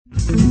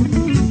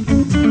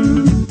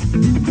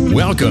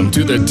Welcome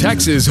to the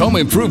Texas Home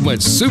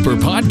Improvement Super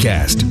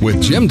Podcast with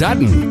Jim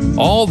Dutton.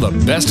 All the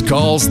best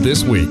calls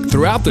this week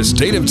throughout the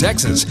state of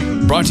Texas.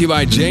 Brought to you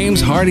by James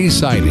Hardy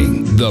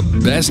Siding, the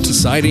best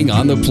siding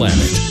on the planet.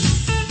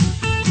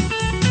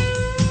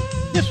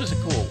 This was a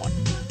cool one,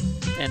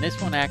 and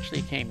this one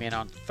actually came in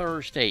on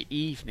Thursday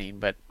evening,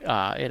 but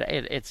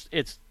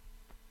it's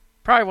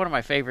probably one of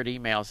my favorite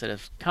emails that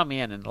has come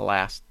in the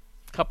last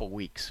couple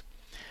weeks.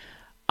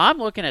 I'm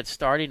looking at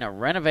starting a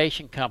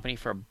renovation company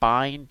for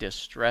buying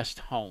distressed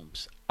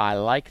homes. I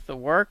like the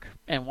work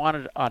and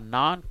wanted a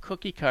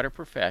non-cookie cutter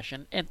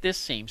profession, and this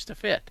seems to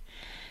fit.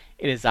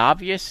 It is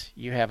obvious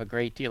you have a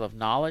great deal of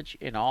knowledge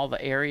in all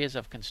the areas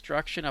of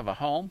construction of a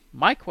home.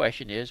 My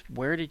question is,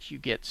 where did you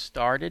get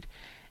started?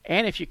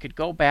 And if you could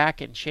go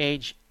back and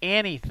change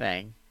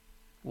anything,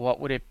 what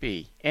would it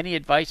be? Any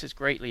advice is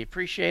greatly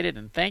appreciated,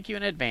 and thank you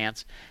in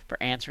advance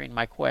for answering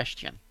my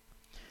question.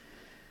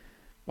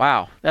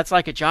 Wow, that's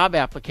like a job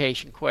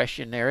application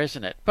question there,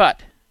 isn't it?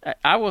 But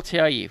I will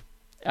tell you,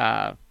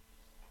 I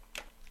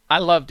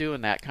love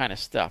doing that kind of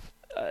stuff.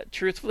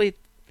 Truthfully,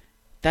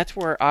 that's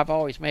where I've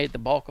always made the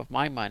bulk of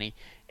my money,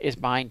 is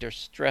buying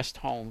distressed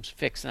homes,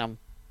 fixing them.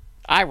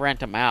 I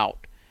rent them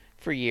out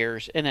for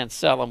years and then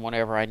sell them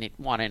whenever I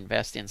want to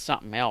invest in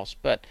something else.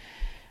 But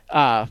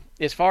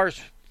as far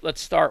as,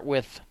 let's start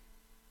with,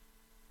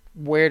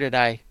 where did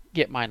I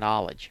get my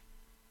knowledge?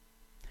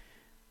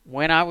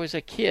 When I was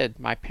a kid,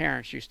 my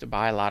parents used to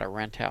buy a lot of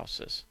rent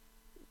houses.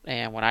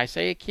 And when I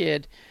say a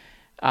kid,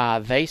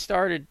 they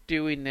started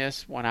doing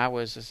this when I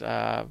was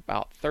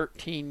about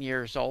 13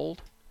 years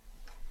old.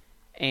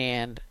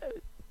 And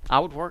I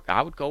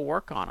would go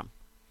work on them.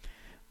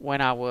 When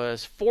I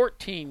was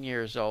 14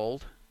 years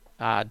old,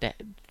 Dad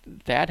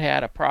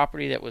had a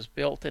property that was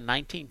built in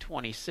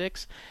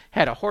 1926,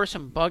 had a horse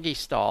and buggy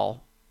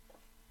stall,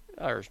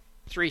 or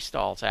 3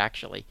 stalls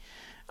actually,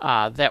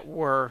 that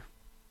were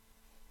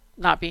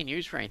not being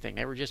used for anything.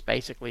 They were just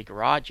basically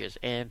garages,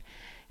 and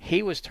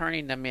he was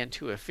turning them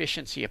into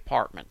efficiency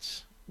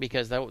apartments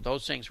because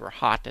those things were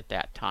hot at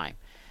that time.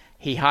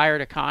 He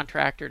hired a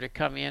contractor to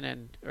come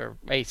in or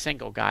a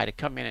single guy to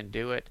come in and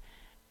do it,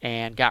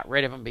 and got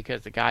rid of him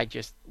because the guy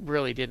just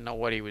really didn't know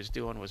what he was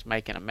doing, was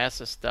making a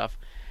mess of stuff,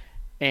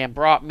 and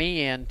brought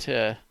me in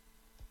to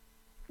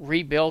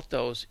rebuild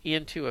those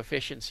into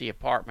efficiency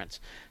apartments.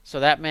 So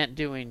that meant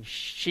doing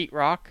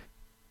sheetrock,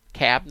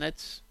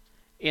 cabinets,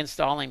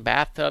 installing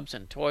bathtubs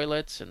and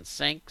toilets and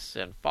sinks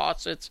and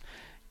faucets,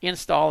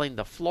 installing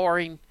the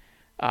flooring,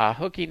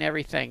 hooking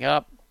everything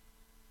up.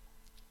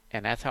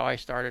 And that's how I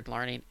started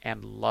learning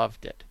and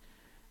loved it.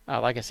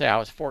 Like I said, I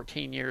was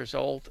 14 years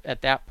old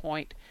at that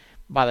point.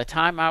 By the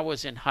time I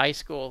was in high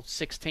school,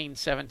 16,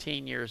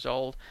 17 years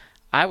old,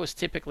 I was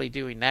typically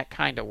doing that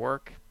kind of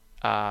work,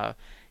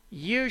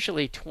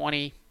 usually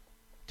 20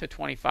 to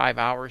 25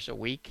 hours a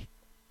week.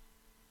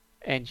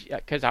 And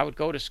because I would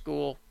go to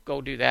school,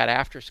 go do that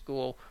after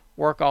school,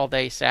 work all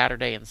day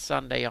Saturday and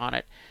Sunday on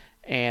it.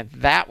 And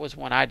that was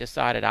when I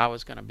decided I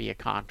was going to be a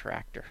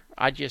contractor.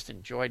 I just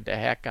enjoyed the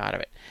heck out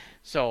of it.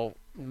 So,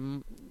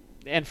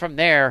 and from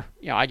there,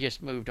 I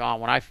just moved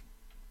on.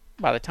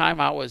 By the time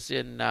I was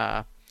in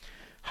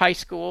high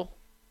school,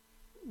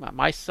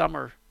 my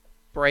summer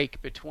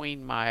break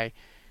between my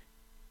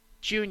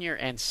junior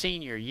and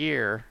senior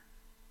year,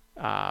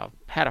 had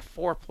a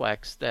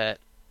fourplex that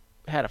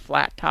had a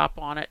flat top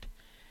on it,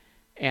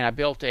 and I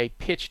built a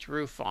pitched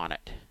roof on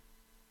it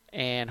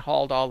and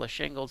hauled all the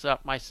shingles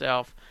up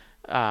myself.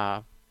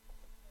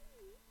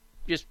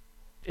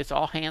 It's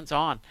all hands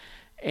on.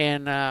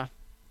 And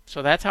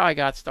so that's how I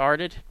got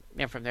started.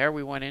 And from there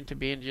we went into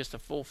being just a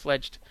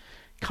full-fledged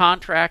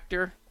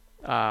contractor,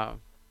 and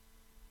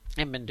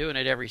been doing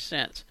it ever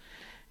since.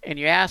 And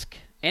you ask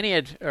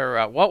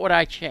what would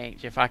I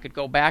change if I could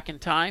go back in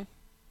time?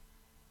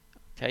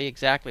 I'll tell you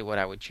exactly what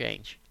I would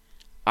change.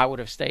 I would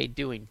have stayed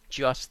doing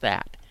just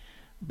that,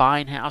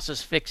 buying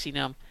houses, fixing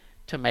them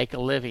to make a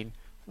living,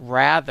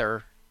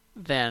 rather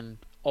than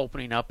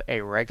opening up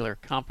a regular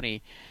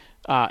company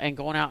and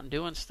going out and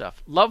doing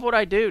stuff. Love what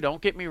I do,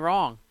 don't get me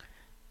wrong.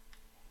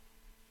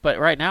 But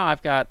right now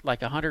I've got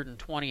like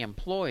 120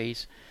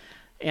 employees,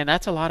 and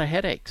that's a lot of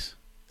headaches,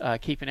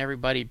 keeping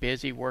everybody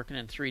busy, working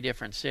in 3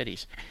 different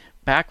cities.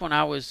 Back when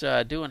I was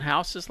doing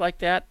houses like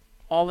that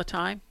all the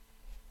time,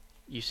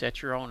 you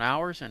set your own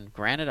hours, and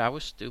granted, I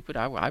was stupid.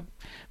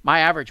 My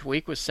average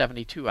week was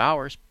 72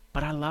 hours,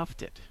 but I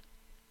loved it.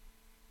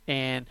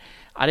 And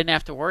I didn't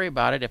have to worry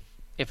about it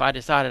if I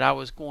decided I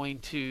was going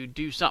to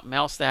do something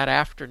else that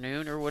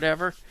afternoon or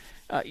whatever.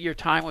 Your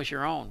time was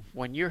your own.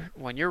 When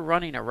you're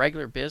running a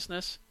regular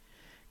business,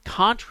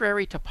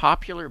 contrary to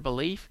popular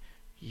belief,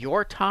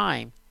 your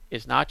time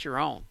is not your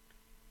own.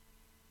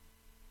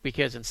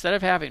 Because instead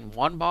of having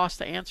one boss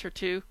to answer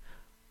to,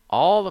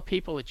 all the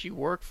people that you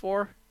work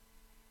for,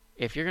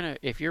 if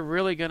you're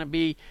really gonna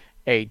be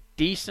a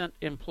decent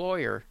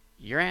employer,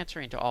 you're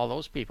answering to all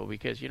those people,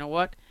 because you know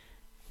what?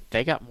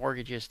 They got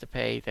mortgages to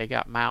pay, they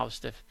got mouths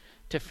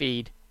to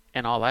feed,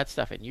 and all that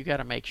stuff, and you got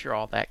to make sure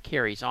all that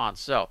carries on.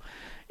 So,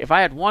 if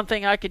I had one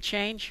thing I could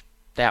change,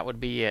 that would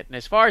be it. And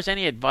as far as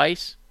any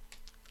advice,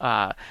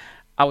 I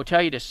would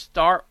tell you to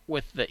start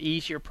with the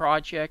easier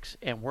projects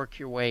and work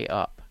your way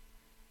up.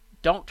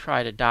 Don't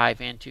try to dive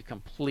into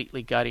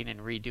completely gutting and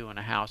redoing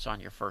a house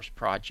on your first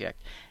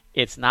project.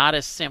 It's not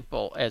as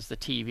simple as the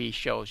TV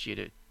shows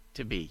you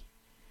to be.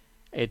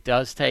 It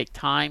does take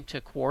time to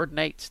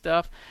coordinate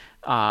stuff.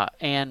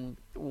 And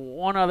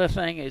one other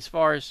thing, as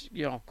far as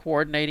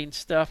coordinating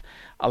stuff,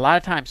 a lot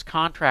of times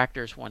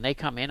contractors, when they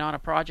come in on a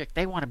project,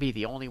 they want to be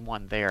the only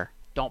one there.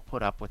 Don't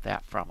put up with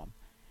that from them.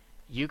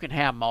 You can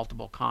have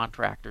multiple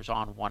contractors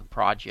on one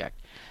project.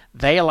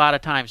 They a lot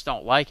of times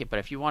don't like it, but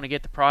if you want to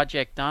get the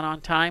project done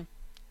on time,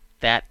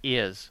 that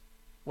is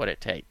what it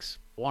takes.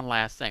 One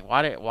last thing.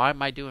 Why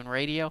am I doing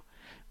radio?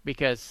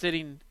 Because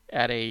sitting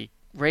at a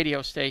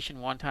radio station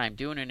one time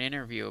doing an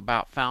interview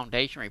about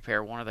foundation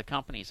repair, one of the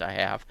companies I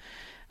have,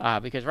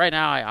 because right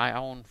now I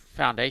own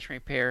foundation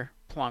repair,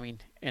 plumbing,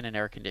 and an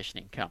air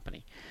conditioning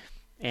company.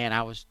 And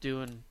I was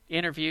doing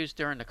interviews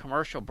during the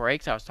commercial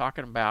breaks. I was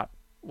talking about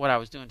what I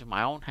was doing to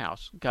my own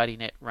house, gutting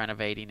it,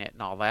 renovating it,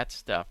 and all that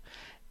stuff.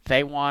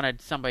 They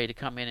wanted somebody to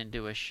come in and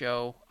do a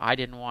show. I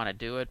didn't want to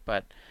do it,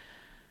 but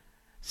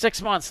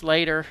 6 months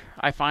later,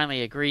 I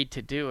finally agreed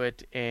to do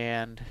it,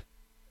 and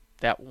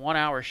that 1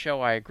 hour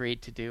show I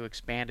agreed to do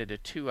expanded to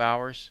 2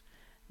 hours.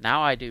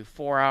 Now I do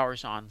 4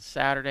 hours on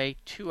Saturday,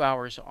 2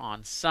 hours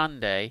on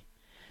Sunday,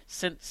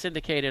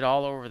 syndicated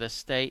all over the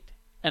state,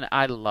 and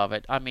I love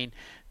it. I mean,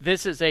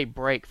 this is a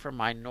break from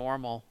my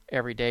normal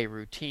everyday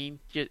routine.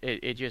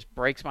 It just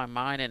breaks my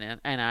mind,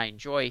 and I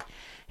enjoy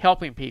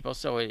helping people.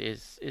 So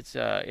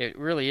it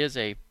really is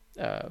a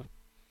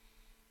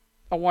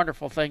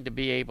wonderful thing to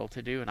be able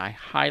to do, and I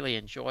highly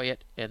enjoy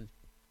it. And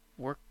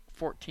we're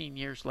 14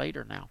 years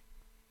later now,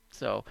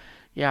 so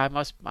yeah,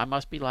 I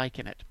must be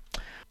liking it.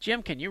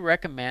 Jim, can you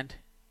recommend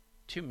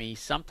to me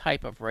some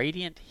type of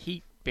radiant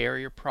heat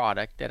barrier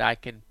product that I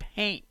can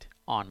paint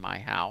on my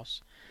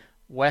house?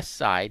 West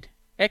side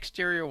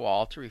exterior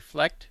wall to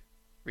reflect,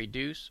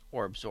 reduce,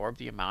 or absorb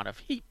the amount of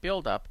heat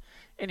buildup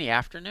in the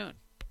afternoon.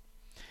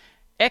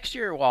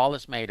 Exterior wall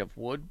is made of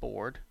wood,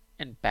 board,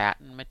 and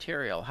batten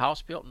material.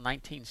 House built in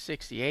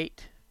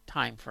 1968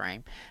 time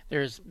frame.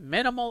 There's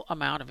minimal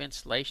amount of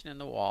insulation in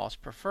the walls.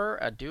 Prefer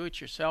a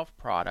do-it-yourself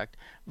product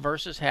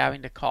versus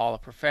having to call a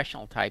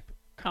professional type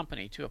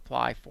company to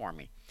apply for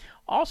me.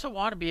 Also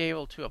want to be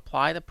able to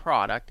apply the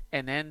product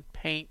and then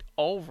paint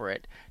over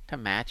it to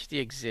match the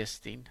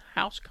existing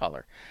house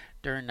color.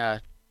 During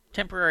a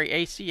temporary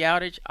AC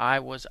outage, I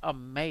was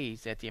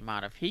amazed at the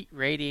amount of heat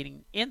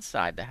radiating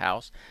inside the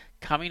house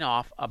coming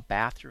off a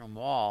bathroom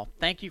wall.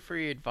 Thank you for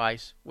your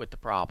advice with the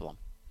problem.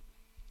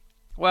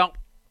 Well,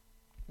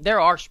 there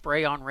are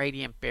spray-on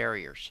radiant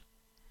barriers,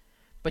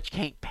 but you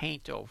can't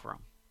paint over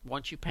them.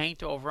 Once you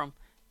paint over them,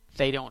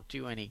 they don't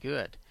do any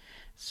good.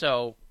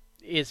 So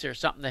is there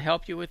something to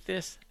help you with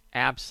this?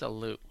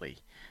 Absolutely.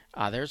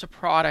 There's a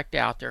product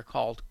out there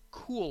called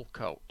Cool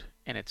Coat,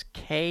 and it's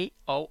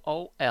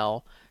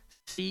KOOLCOAT.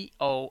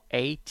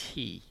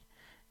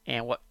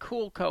 And what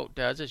Cool Coat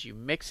does is you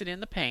mix it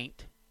in the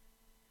paint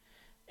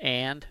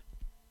and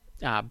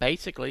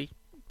basically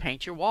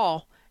paint your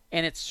wall,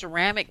 and it's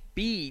ceramic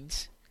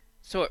beads,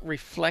 so it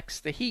reflects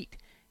the heat,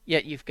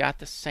 yet you've got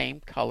the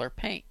same color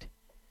paint.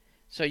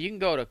 So you can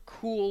go to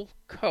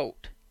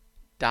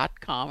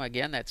coolcoat.com.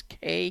 Again, that's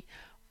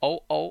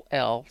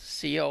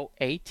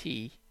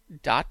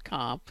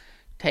KOOLCOAT.com.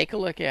 Take a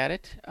look at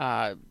it.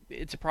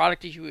 It's a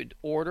product that you would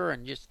order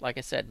and just, like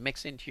I said,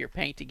 mix into your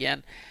paint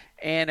again.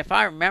 And if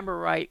I remember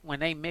right, when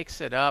they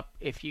mix it up,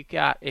 if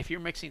you're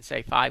mixing,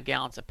 say, 5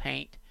 gallons of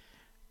paint,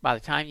 by the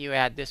time you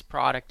add this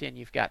product in,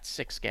 you've got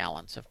 6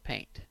 gallons of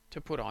paint to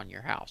put on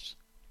your house.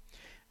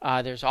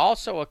 There's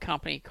also a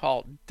company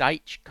called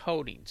Daich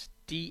Coatings,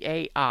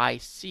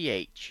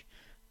 DAICH,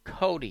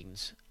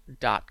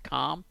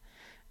 coatings.com,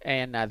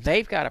 and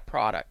they've got a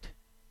product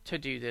to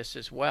do this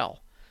as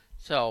well.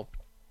 So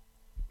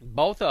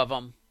both of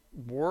them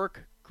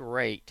work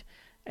great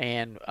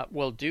and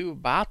will do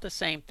about the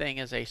same thing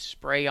as a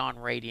spray-on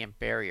radiant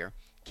barrier.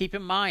 Keep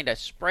in mind, a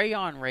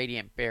spray-on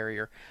radiant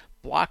barrier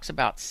blocks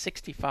about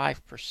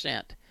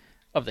 65%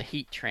 of the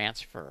heat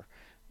transfer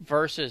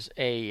versus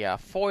a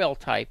foil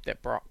type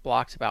that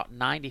blocks about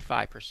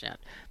 95%.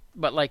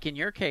 But like in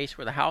your case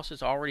where the house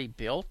is already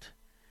built,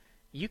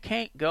 you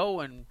can't go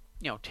and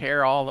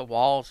tear all the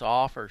walls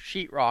off or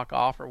sheetrock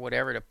off or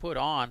whatever to put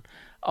on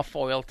a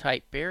foil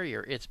type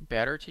barrier. It's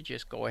better to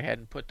just go ahead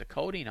and put the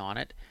coating on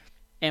it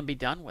and be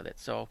done with it.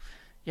 So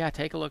yeah,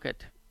 take a look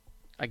at,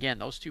 again,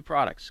 those two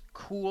products,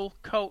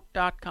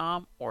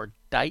 coolcoat.com or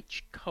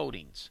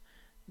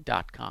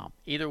daichcoatings.com.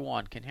 Either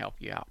one can help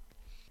you out.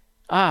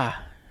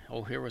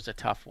 Here was a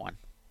tough one.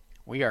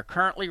 We are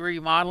currently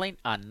remodeling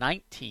a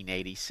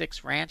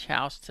 1986 ranch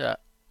house to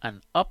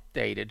an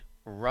updated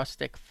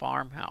rustic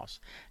farmhouse.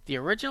 The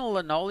original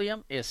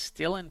linoleum is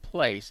still in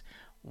place.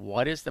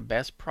 What is the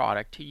best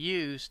product to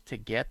use to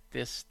get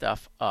this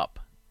stuff up?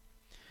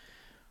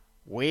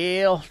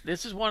 Well,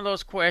 this is one of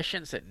those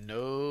questions that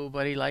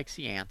nobody likes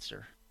the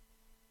answer.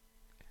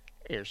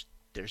 There's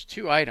there's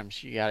two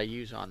items you got to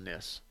use on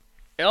this: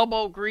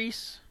 elbow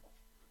grease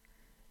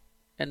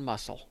and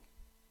muscle.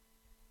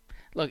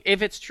 Look,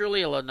 if it's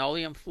truly a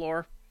linoleum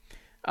floor,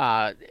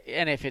 and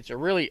if it's a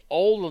really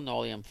old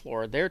linoleum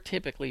floor, they're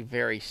typically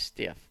very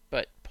stiff.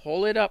 But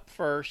pull it up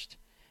first,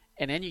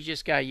 and then you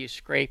just got to use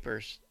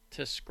scrapers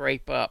to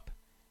scrape up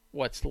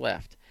what's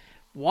left.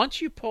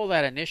 Once you pull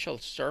that initial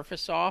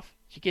surface off,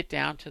 you get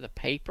down to the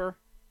paper.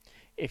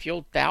 If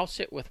you'll douse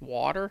it with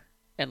water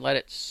and let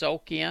it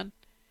soak in,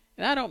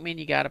 and I don't mean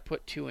you got to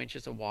put 2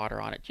 inches of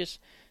water on it. Just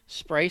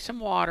spray some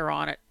water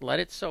on it, let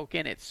it soak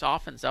in. It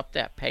softens up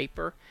that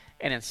paper,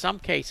 and in some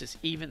cases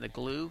even the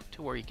glue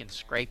to where you can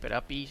scrape it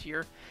up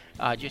easier,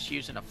 just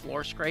using a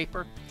floor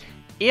scraper.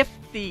 If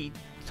the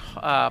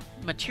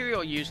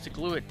material used to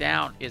glue it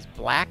down is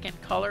black in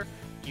color,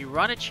 you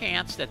run a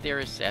chance that there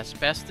is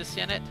asbestos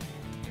in it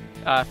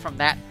from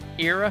that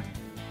era.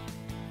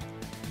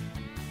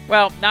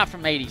 Well, not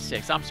from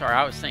 86. I'm sorry,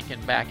 I was thinking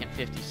back in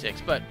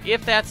 56. But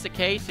if that's the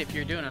case, if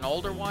you're doing an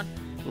older one,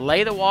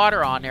 lay the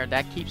water on there.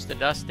 That keeps the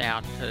dust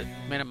down to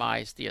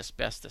minimize the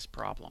asbestos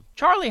problem.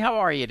 Charlie, how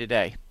are you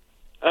today?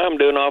 I'm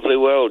doing awfully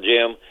well,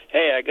 Jim.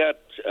 Hey, I got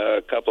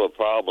a couple of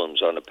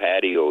problems on the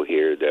patio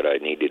here that I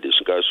need to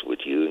discuss with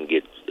you and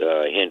get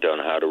a hint on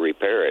how to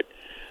repair it.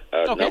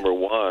 Okay. Number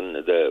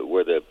one,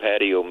 where the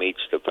patio meets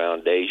the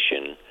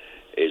foundation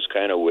is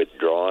kind of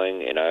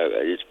withdrawing, and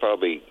it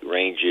probably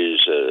ranges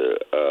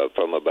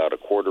from about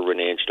 1/4 of an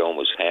inch to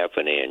almost half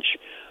an inch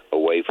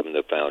away from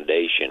the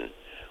foundation.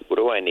 What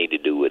do I need to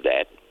do with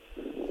that?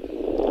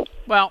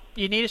 Well,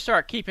 you need to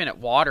start keeping it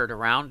watered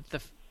around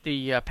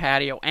the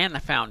patio and the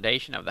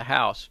foundation of the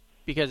house,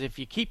 because if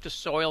you keep the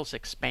soils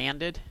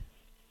expanded,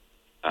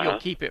 you'll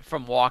keep it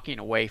from walking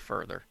away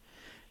further.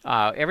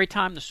 Every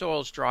time the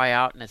soils dry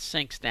out and it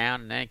sinks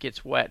down and then it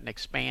gets wet and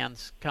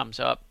expands, comes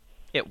up,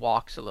 it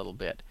walks a little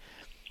bit.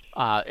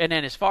 And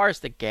then as far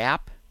as the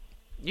gap,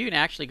 you can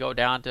actually go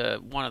down to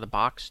one of the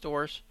box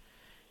stores,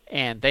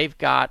 and they've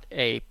got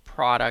a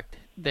product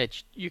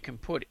that you can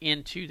put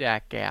into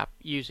that gap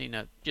using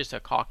just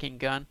a caulking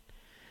gun.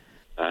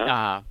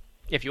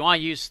 If you want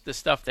to use the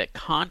stuff that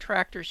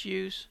contractors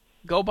use,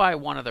 go by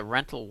one of the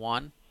Rental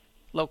One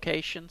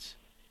locations,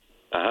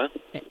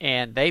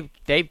 and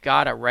they've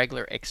got a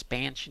regular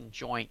expansion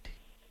joint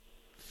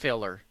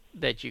filler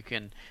that you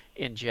can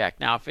inject.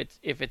 Now,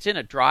 if it's in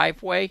a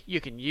driveway, you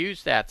can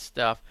use that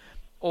stuff,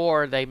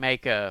 or they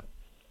make a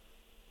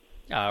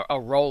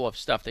roll of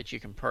stuff that you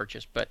can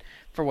purchase. But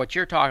for what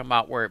you're talking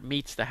about, where it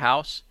meets the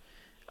house,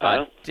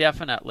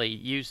 definitely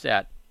use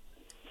that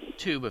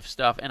tube of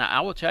stuff. And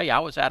I will tell you, I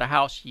was at a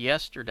house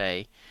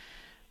yesterday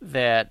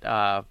that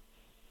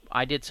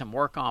I did some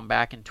work on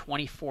back in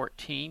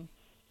 2014,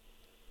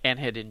 and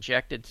had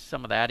injected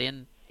some of that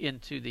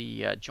into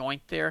the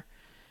joint there.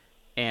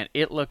 And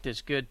it looked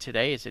as good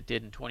today as it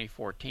did in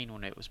 2014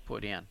 when it was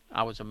put in.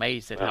 I was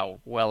amazed at how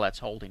well that's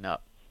holding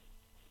up.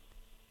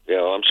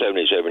 Yeah, well, I'm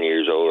 77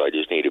 years old. I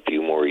just need a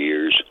few more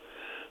years.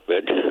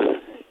 But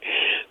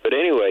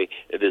anyway,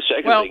 the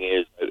second thing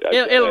is...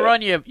 It'll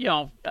run you,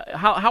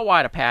 how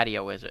wide a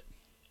patio is it?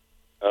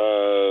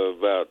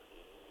 About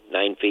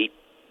 9 feet.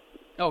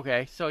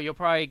 Okay, so you'll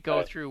probably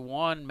go through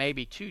one,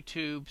 maybe two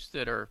tubes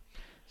that are...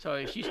 So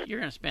if you're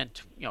going to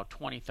spend,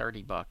 $20,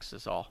 $30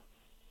 is all.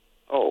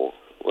 Oh,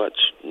 well,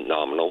 that's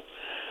nominal.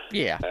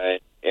 Yeah.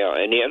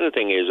 And the other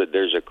thing is that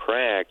there's a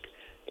crack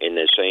in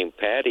the same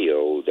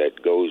patio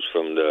that goes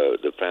from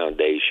the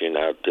foundation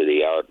out to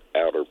the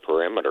outer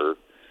perimeter,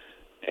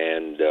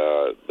 and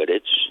but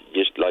it's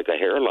just like a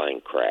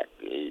hairline crack.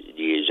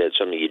 Is that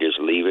something you just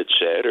leave it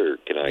set, or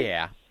can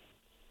I?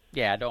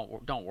 Yeah.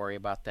 Don't worry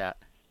about that.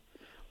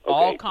 Okay.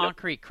 All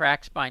concrete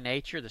cracks by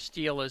nature. The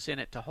steel is in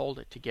it to hold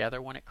it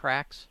together when it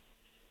cracks.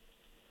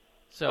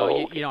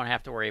 So you don't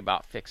have to worry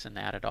about fixing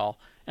that at all.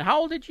 And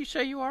how old did you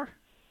say you are?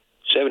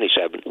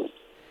 77.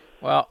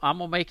 Well, I'm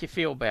going to make you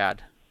feel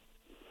bad.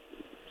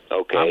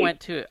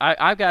 Okay.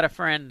 I've got a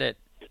friend that,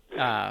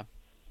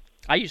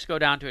 I used to go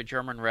down to a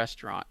German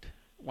restaurant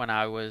when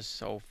I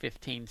was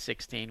 15,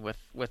 16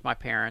 with my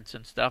parents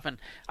and stuff. And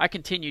I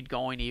continued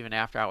going even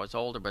after I was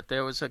older. But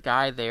there was a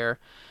guy there,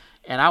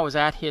 and I was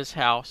at his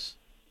house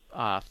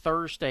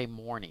Thursday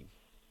morning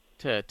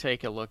to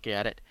take a look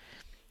at it.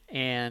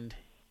 And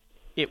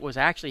it was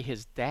actually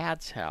his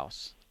dad's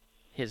house.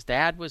 His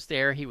dad was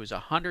there. He was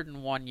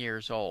 101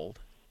 years old.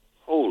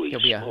 Holy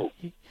smoke.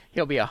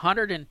 He'll be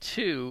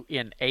 102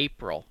 in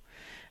April.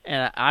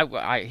 And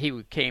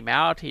he came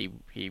out. He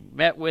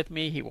met with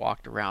me. He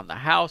walked around the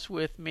house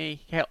with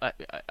me.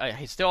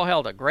 He still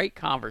held a great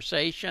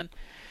conversation.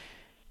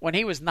 When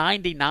he was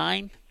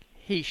 99,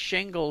 he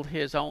shingled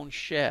his own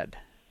shed.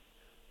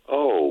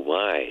 Oh,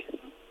 my.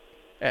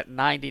 At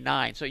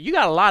 99. So you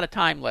got a lot of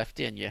time left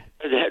in you.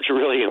 That's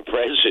really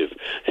impressive.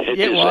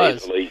 It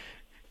was.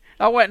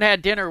 I went and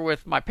had dinner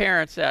with my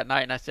parents that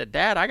night, and I said,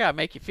 Dad, I got to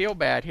make you feel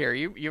bad here.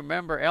 You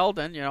remember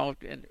Eldon,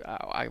 and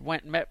I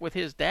went and met with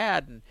his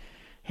dad, and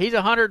he's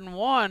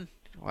 101.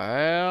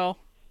 Well,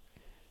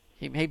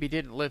 he maybe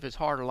didn't live as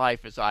hard a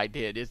life as I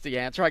did, is the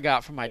answer I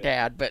got from my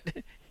dad, but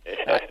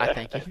I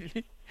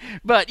think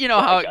But you know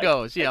how it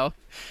goes, you know.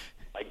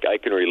 I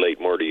can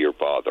relate more to your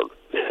father.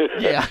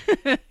 Yeah.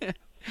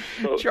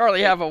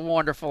 Charlie, have a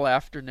wonderful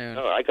afternoon.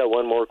 Oh, I got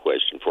one more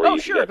question for you. Oh,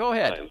 sure, go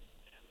ahead. Time.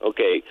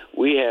 Okay,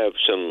 we have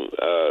some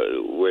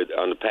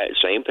on the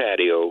same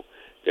patio.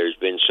 There's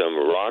been some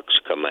rocks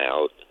come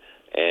out,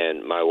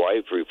 and my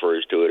wife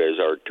refers to it as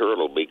our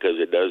turtle because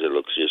it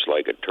looks just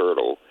like a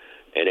turtle,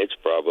 and it's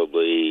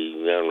probably,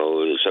 I don't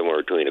know,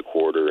 somewhere between a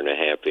quarter and a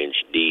half inch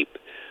deep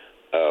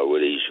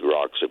where these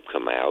rocks have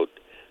come out.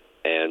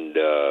 And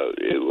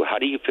how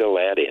do you fill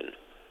that in?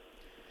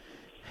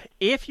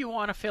 If you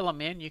want to fill them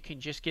in, you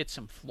can just get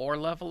some floor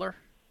leveler,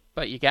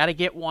 but you got to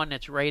get one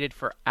that's rated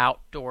for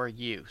outdoor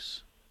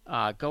use.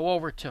 Go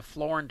over to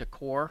Floor and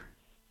Decor,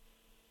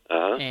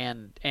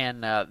 and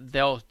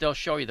they'll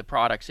show you the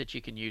products that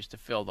you can use to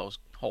fill those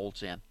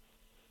holes in.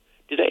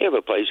 Do they have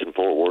a place in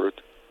Fort Worth?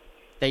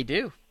 They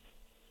do.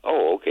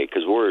 Oh, okay,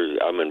 because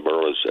I'm in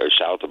Burleson,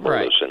 south of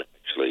Burleson,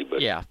 actually. But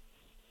yeah,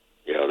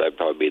 that'd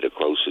probably be the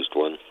closest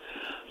one.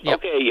 Yep.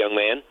 Okay, young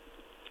man.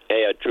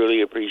 Hey, I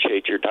truly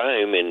appreciate your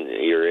time and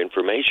your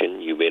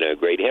information. You've been a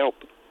great help.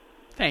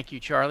 Thank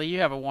you, Charlie. You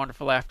have a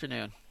wonderful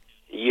afternoon.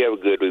 You have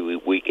a good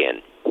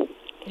weekend.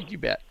 You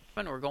bet.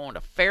 And we're going to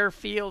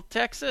Fairfield,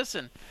 Texas.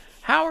 And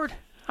Howard,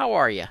 how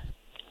are you?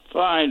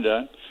 Fine,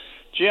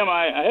 Jim.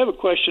 I have a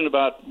question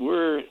about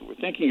we're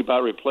thinking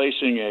about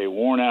replacing a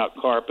worn-out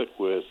carpet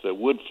with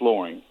wood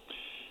flooring,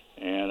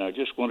 and I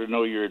just want to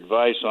know your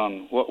advice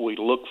on what we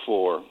look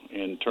for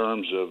in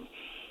terms of.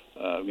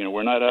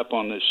 We're not up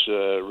on this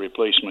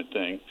replacement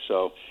thing,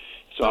 so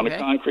it's on a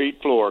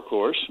concrete floor, of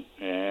course,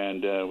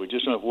 and we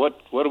just know what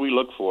do we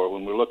look for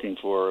when we're looking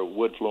for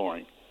wood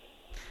flooring.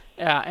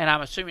 And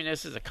I'm assuming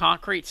this is a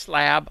concrete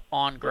slab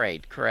on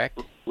grade, correct?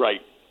 Right.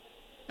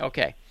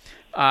 Okay.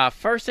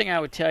 First thing I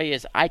would tell you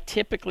is I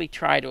typically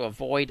try to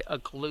avoid a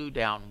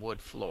glue-down wood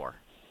floor.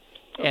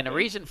 Okay. And the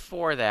reason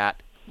for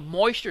that,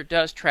 moisture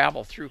does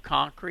travel through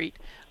concrete.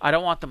 I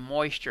don't want the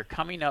moisture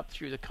coming up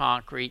through the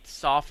concrete,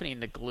 softening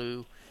the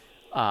glue,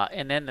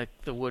 and then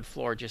the wood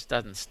floor just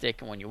doesn't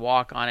stick. And when you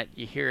walk on it,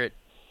 you hear it,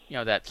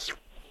 that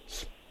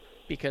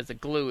because the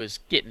glue is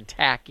getting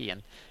tacky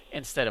and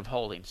instead of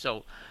holding.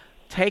 So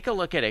take a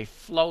look at a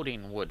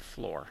floating wood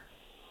floor.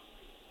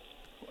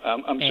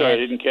 I'm sorry, I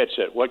didn't catch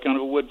that. What kind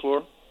of a wood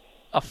floor?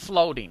 A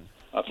floating.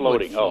 A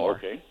floating. Oh,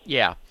 okay.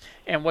 Yeah.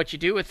 And what you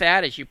do with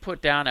that is you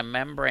put down a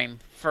membrane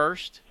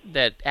first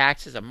that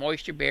acts as a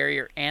moisture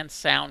barrier and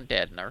sound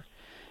deadener,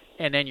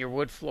 and then your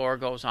wood floor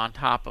goes on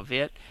top of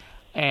it.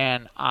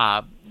 And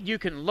you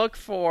can look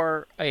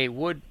for a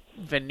wood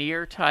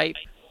veneer type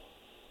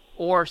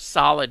or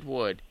solid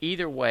wood.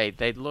 Either way,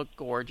 they look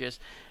gorgeous.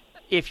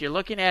 If you're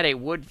looking at a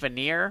wood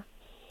veneer,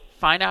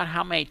 find out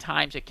how many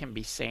times it can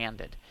be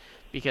sanded,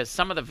 because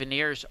some of the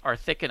veneers are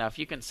thick enough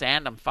you can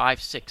sand them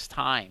 5-6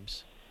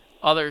 times.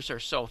 Others are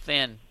so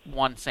thin,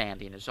 one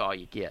sanding is all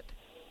you get.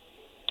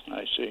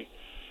 I see.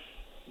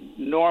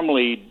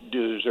 Normally,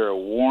 is there a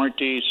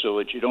warranty so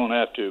that you don't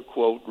have to,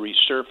 quote,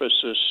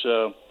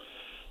 resurface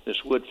this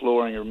wood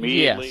flooring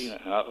immediately?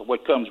 Yes.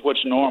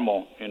 What's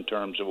normal in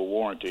terms of a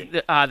warranty?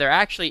 There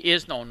actually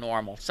is no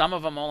normal. Some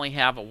of them only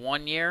have a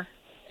 1 year,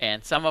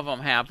 and some of them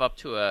have up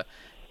to a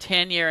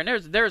 10-year. And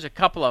there's a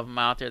couple of them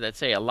out there that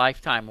say a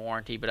lifetime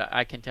warranty, but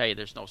I can tell you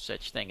there's no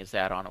such thing as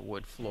that on a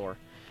wood floor.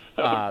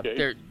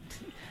 Okay.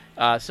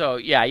 So,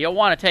 yeah, you'll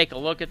want to take a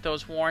look at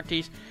those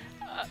warranties.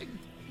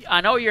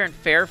 I know you're in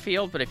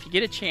Fairfield, but if you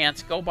get a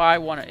chance, go by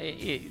one.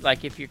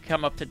 Like if you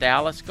come up to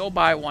Dallas, go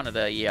by one of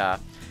the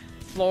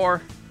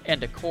Floor and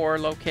Decor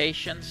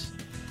locations.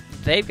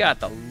 They've got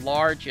the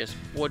largest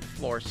wood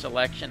floor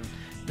selection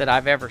that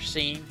I've ever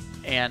seen,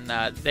 and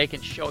they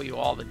can show you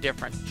all the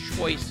different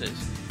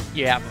choices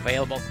you have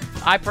available.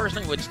 I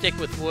personally would stick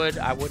with wood.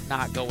 I would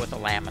not go with a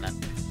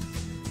laminate.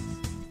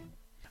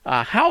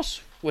 A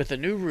house with a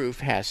new roof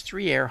has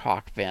 3 air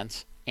hawk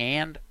vents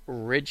and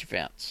ridge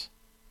vents.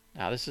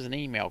 Now, this is an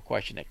email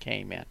question that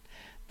came in.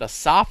 The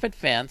soffit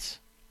vents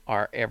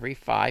are every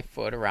 5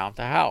 foot around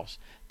the house.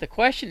 The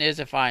question is,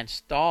 if I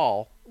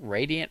install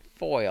radiant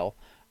foil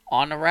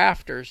on the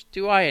rafters,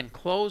 do I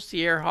enclose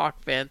the air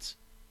hawk vents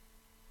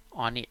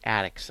on the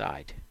attic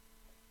side?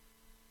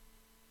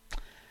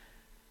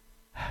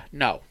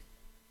 No,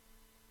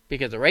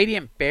 because the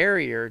radiant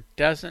barrier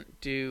doesn't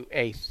do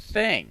a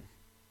thing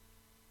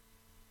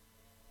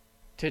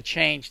to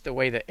change the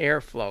way the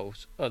air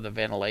flows of the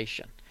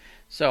ventilation.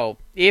 So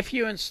if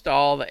you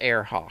install the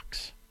air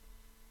hawks,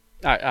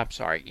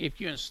 if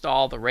you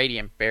install the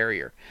radiant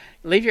barrier,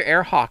 leave your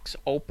air hawks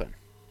open.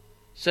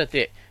 So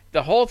that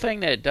the whole thing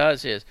that it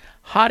does is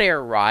hot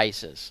air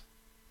rises.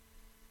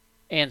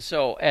 And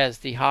so as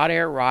the hot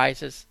air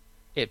rises,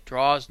 it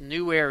draws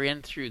new air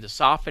in through the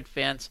soffit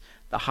vents.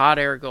 The hot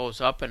air goes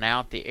up and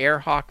out the air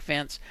hawk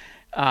vents.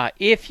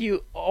 If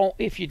you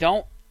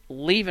don't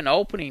leave an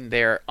opening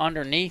there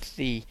underneath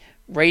the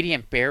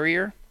radiant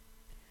barrier,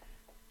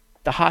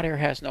 the hot air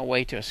has no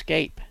way to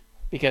escape,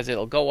 because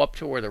it'll go up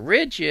to where the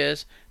ridge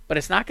is, but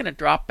it's not going to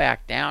drop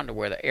back down to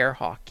where the air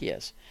hawk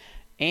is.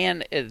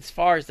 And as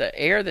far as the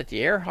air that the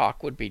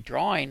AirHawk would be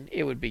drawing,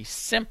 it would be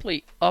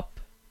simply up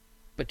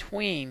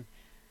between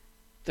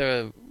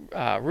the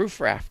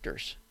roof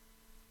rafters.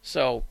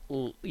 So,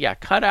 yeah,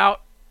 cut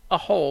out a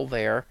hole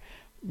there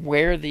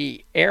where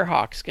the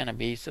AirHawk's going to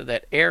be so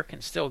that air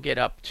can still get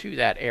up to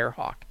that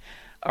AirHawk.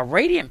 A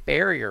radiant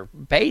barrier,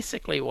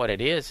 basically what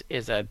it is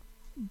a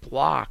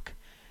block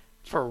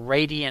for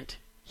radiant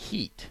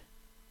heat.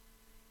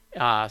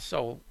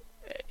 So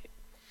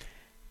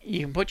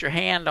you can put your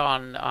hand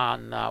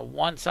on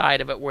one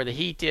side of it where the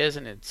heat is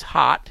and it's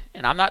hot.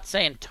 And I'm not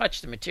saying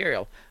touch the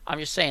material. I'm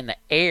just saying the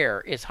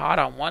air is hot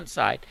on one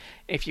side.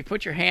 If you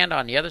put your hand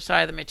on the other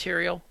side of the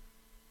material,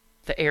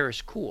 the air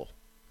is cool.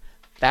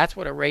 That's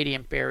what a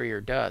radiant barrier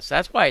does.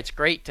 That's why it's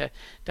great to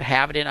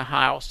have it in a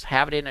house,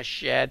 have it in a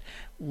shed.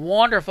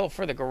 Wonderful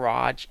for the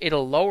garage.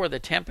 It'll lower the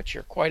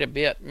temperature quite a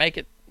bit, make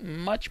it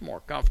much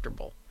more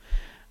comfortable.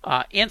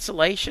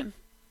 Insulation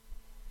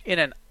in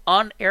an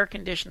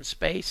unair-conditioned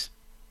space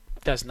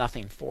does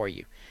nothing for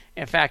you.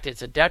 In fact,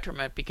 it's a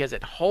detriment because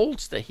it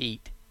holds the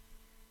heat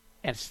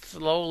and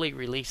slowly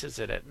releases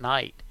it at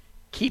night,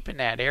 keeping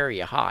that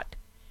area hot.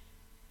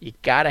 You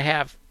got to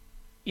have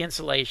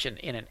insulation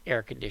in an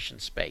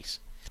air-conditioned space.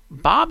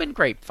 Bob in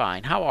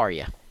Grapevine, how are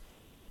you?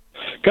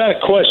 Got a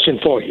question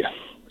for you.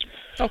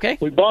 Okay.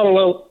 We bought a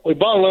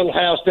little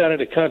house down in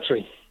the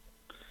country,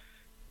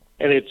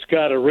 and it's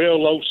got a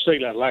real low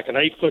ceiling, like an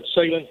 8-foot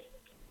ceiling.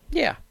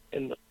 Yeah.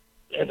 And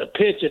the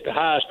pitch at the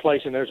highest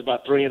place in there is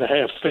about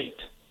 3.5 feet.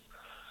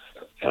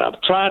 And I'm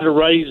trying to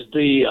raise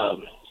the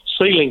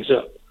ceilings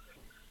up.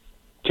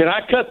 Can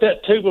I cut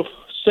that tube of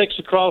 6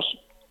 across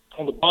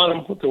on the bottom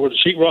where the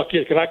sheetrock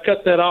is? Can I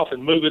cut that off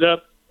and move it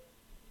up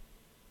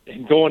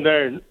and go in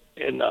there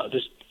and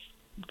just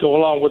go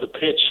along with the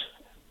pitch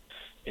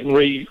and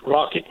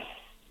re-rock it?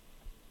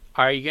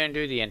 Are you going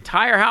to do the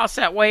entire house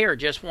that way or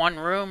just one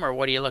room, or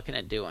what are you looking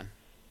at doing?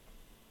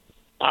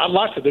 I'd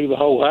like to do the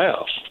whole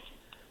house.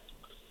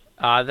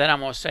 Then I'm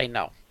going to say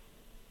no.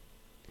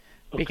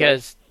 Okay.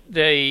 Because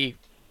the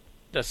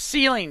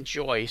ceiling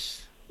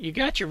joists, you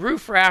got your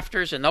roof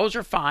rafters, and those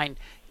are fine.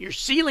 Your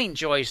ceiling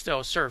joists,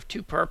 though, serve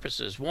two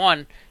purposes.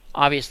 One,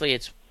 obviously,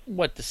 it's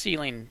what the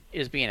ceiling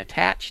is being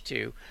attached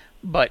to.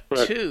 But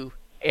right. Two,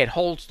 it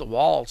holds the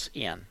walls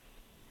in.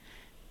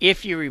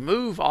 If you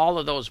remove all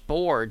of those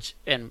boards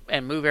and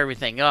move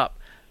everything up,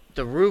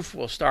 the roof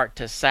will start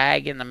to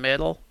sag in the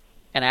middle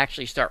and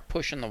actually start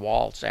pushing the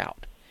walls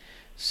out.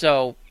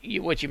 So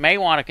what you may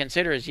want to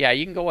consider is, yeah,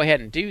 you can go ahead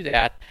and do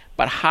that,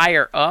 but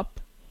higher up,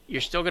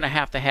 you're still going to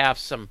have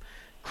some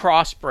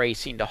cross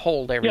bracing to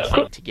hold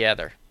everything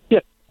together.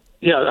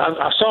 Yeah,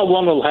 I saw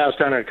one little house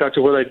down in the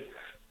country where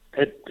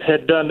they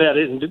had done that,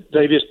 and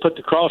they just put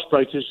the cross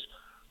braces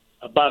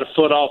about a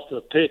foot off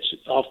the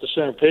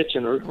center pitch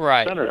in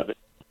the center of it.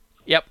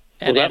 Yep,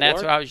 and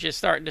that's what I was just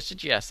starting to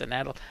suggest, and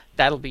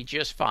that'll be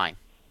just fine.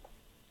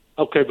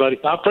 Okay, buddy.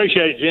 I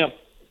appreciate it, Jim.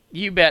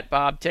 You bet,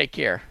 Bob. Take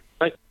care.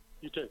 Thank you.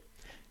 You too.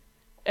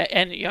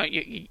 And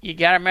you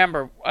got to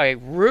remember, a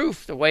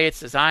roof, the way it's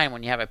designed,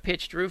 when you have a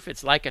pitched roof,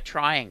 it's like a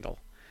triangle.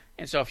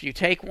 And so if you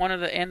take one of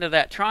the end of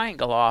that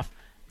triangle off,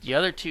 the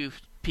other two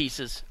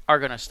pieces are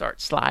going to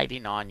start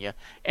sliding on you,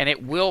 and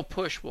it will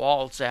push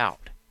walls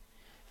out.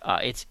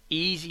 It's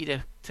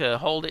easy to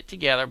hold it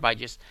together by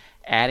just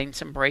adding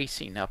some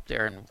bracing up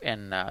there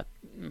and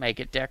make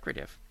it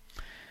decorative.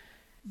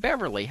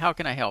 Beverly, how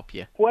can I help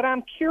you? What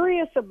I'm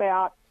curious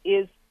about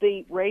is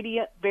the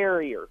radiant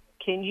barrier.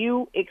 Can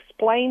you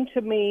explain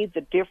to me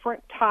the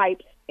different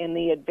types and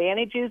the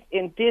advantages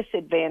and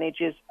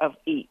disadvantages of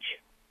each?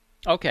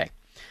 Okay.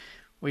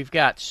 We've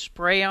got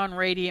spray-on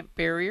radiant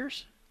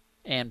barriers,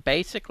 and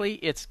basically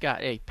it's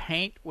got a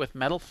paint with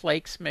metal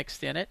flakes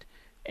mixed in it,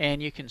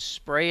 and you can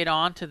spray it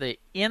onto the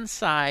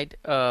inside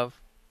of,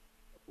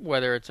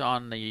 whether it's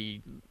on the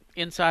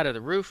inside of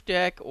the roof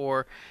deck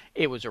or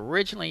it was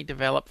originally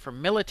developed for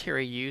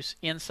military use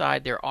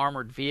inside their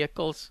armored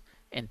vehicles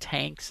and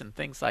tanks and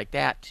things like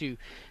that to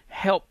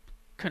help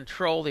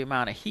control the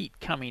amount of heat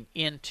coming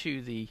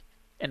into the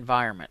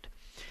environment.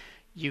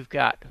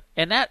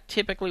 And that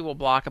typically will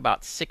block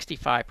about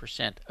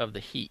 65% of the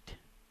heat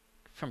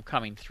from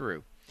coming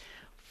through.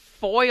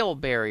 Foil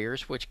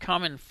barriers, which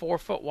come in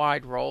 4-foot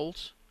wide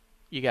rolls.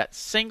 You got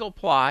single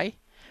ply,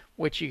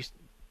 which you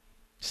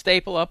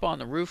staple up on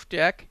the roof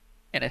deck,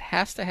 and it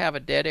has to have a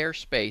dead air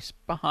space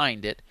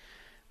behind it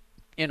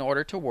in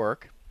order to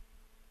work.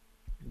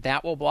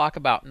 That will block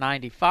about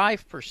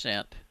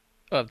 95%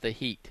 of the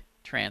heat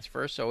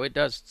transfer, so it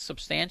does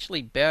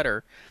substantially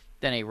better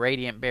than a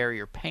radiant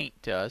barrier paint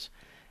does.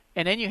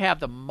 And then you have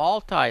the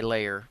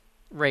multi-layer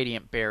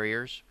radiant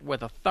barriers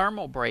with a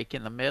thermal break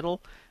in the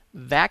middle.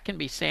 That can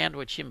be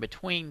sandwiched in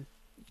between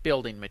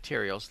building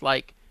materials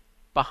like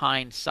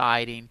behind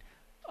siding,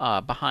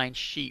 behind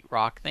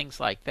sheetrock,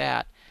 things like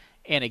that.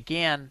 And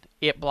again,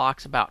 it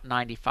blocks about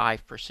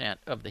 95%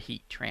 of the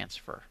heat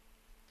transfer.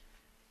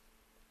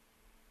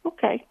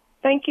 Okay.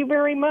 Thank you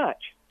very much.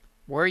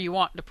 Where are you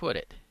wanting to put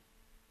it?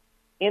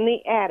 In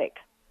the attic.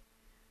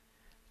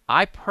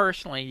 I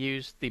personally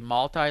use the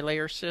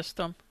multi-layer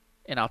system,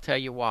 and I'll tell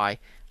you why.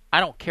 I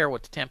don't care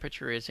what the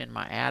temperature is in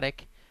my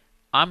attic.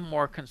 I'm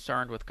more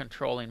concerned with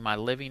controlling my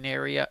living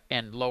area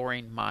and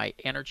lowering my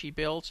energy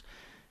bills.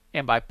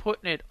 And by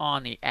putting it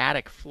on the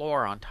attic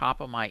floor on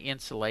top of my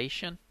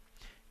insulation,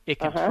 it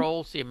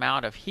controls the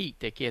amount of heat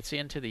that gets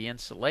into the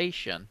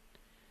insulation.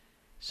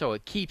 So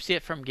it keeps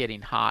it from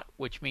getting hot,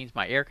 which means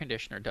my air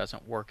conditioner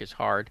doesn't work as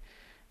hard.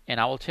 And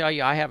I will tell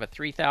you, I have a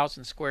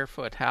 3,000 square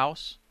foot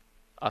house.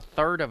 A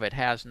third of it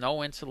has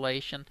no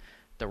insulation.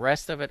 The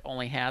rest of it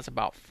only has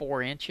about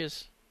 4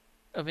 inches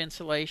of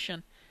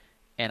insulation.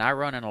 And I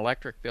run an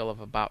electric bill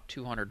of about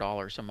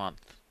 $200 a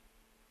month.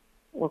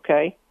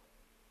 Okay.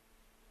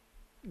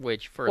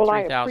 Which for a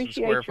 3,000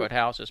 square foot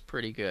house is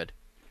pretty good.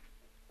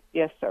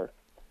 Yes, sir.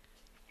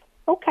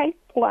 Okay.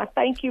 Well, I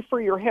thank you for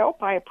your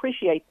help. I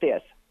appreciate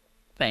this.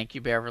 Thank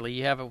you, Beverly.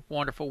 You have a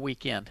wonderful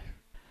weekend.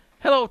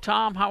 Hello,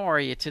 Tom. How are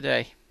you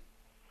today?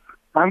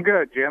 I'm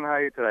good, Jim. How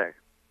are you today?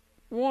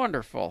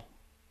 Wonderful.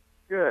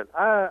 Good.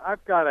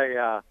 I've got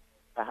a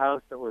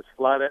house that was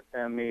flooded,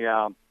 and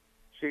the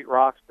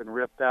sheetrock's been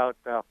ripped out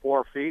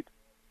 4 feet.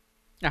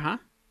 Uh-huh.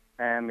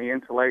 And the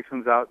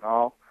insulation's out and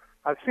all.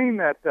 I've seen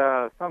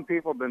that some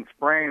people have been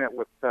spraying it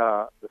with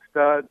the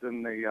studs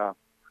and the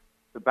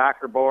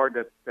backer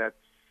board that's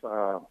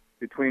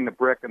between the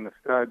brick and the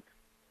studs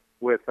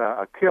with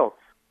a kilt.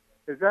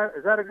 Is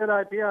that a good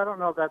idea? I don't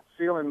know if that's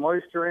sealing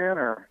moisture in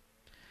or.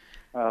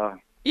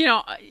 You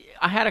know,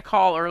 I had a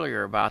call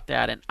earlier about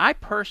that, and I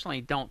personally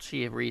don't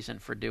see a reason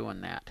for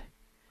doing that.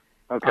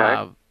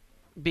 Okay.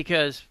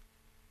 Because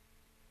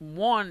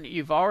one,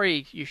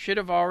 you should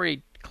have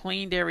already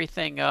cleaned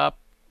everything up,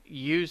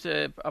 used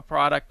a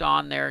product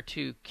on there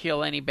to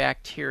kill any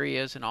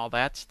bacterias and all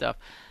that stuff.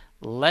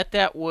 Let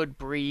that wood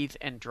breathe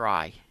and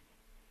dry.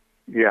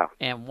 Yeah.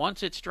 And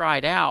once it's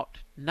dried out,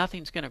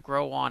 nothing's going to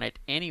grow on it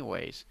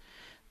anyways.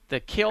 The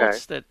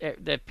kilts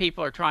that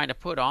people are trying to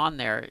put on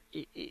there,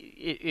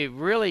 it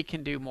really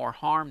can do more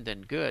harm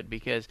than good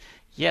because,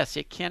 yes,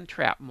 it can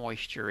trap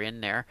moisture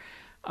in there.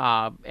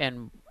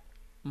 And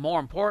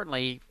more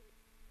importantly,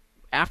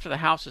 after the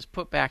house is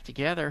put back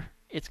together,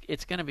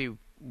 it's going to be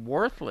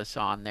worthless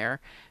on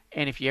there.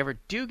 And if you ever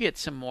do get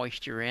some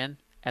moisture in,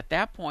 at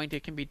that point,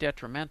 it can be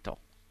detrimental.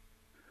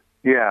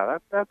 Yeah,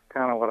 that's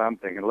kind of what I'm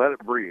thinking. Let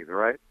it breathe,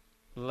 right?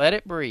 Let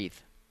it breathe.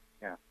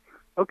 Yeah.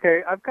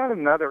 Okay, I've got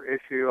another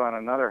issue on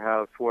another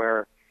house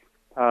where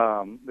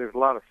there's a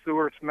lot of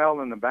sewer smell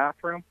in the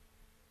bathroom.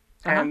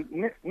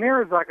 And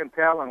near as I can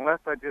tell, unless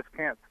I just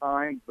can't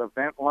find the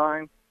vent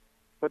line,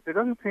 but there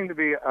doesn't seem to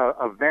be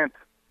a vent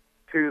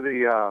to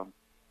the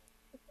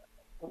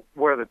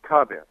where the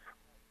tub is.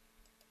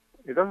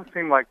 It doesn't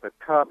seem like the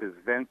tub is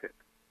vented.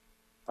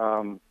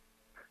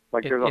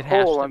 Like there's a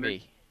hole under. It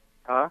has to be.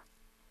 Huh?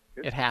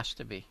 It has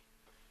to be.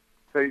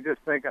 So you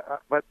just think,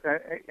 but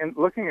in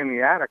looking in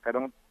the attic, I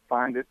don't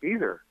find it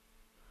either.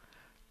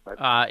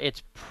 But,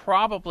 it's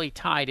probably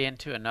tied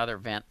into another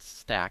vent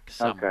stack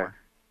somewhere. Okay.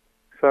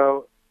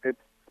 So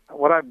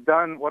what I'm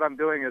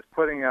doing is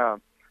putting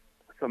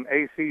some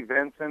AC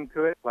vents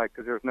into it, like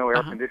because there's no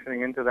air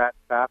conditioning into that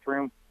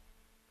bathroom.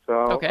 So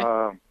okay.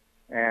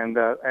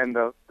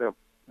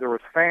 There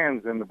was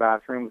fans in the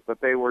bathrooms, but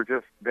they were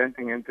just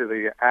venting into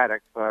the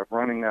attic. So I'm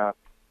running a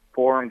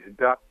 4-inch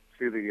duct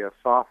through the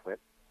soffit.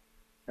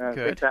 I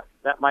think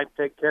that might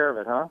take care of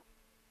it, huh?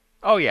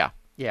 Oh yeah.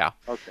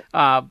 Okay.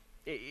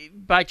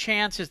 By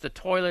chance, is the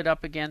toilet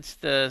up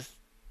against the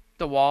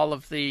wall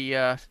of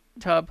the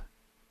tub?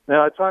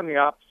 No, it's on the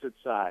opposite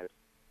side.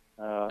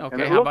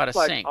 Okay, how about a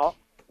sink?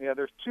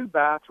 There's 2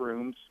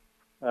 bathrooms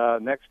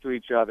next to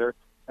each other,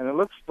 and it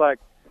looks like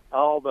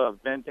all the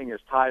venting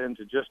is tied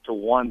into just to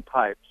one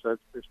pipe. So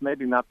it's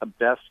maybe not the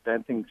best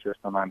venting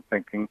system, I'm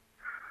thinking.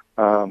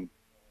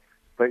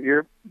 But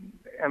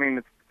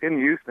it's in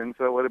Houston,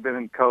 so it would have been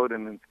in code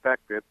and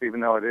inspected,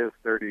 even though it is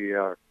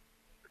 30,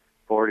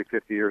 40,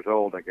 50 years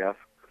old, I guess.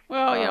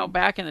 Well,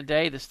 back in the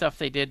day, the stuff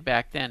they did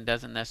back then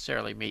doesn't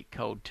necessarily meet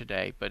code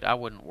today, but I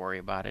wouldn't worry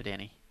about it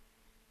any.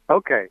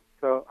 Okay,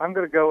 so I'm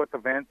going to go with the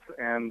vents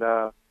and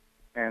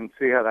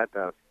see how that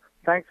does.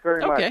 Thanks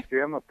very much,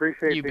 Jim.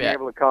 Appreciate being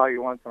able to call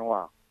you once in a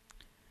while.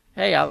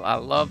 Hey, I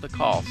love the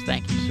calls.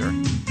 Thank you, sir.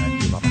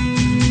 Thank you. Bye-bye.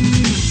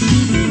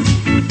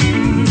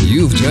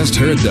 You've just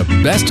heard the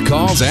best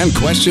calls and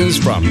questions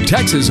from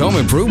Texas Home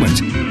Improvement.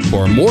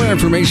 For more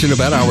information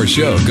about our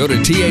show, go to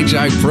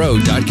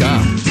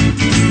thipro.com.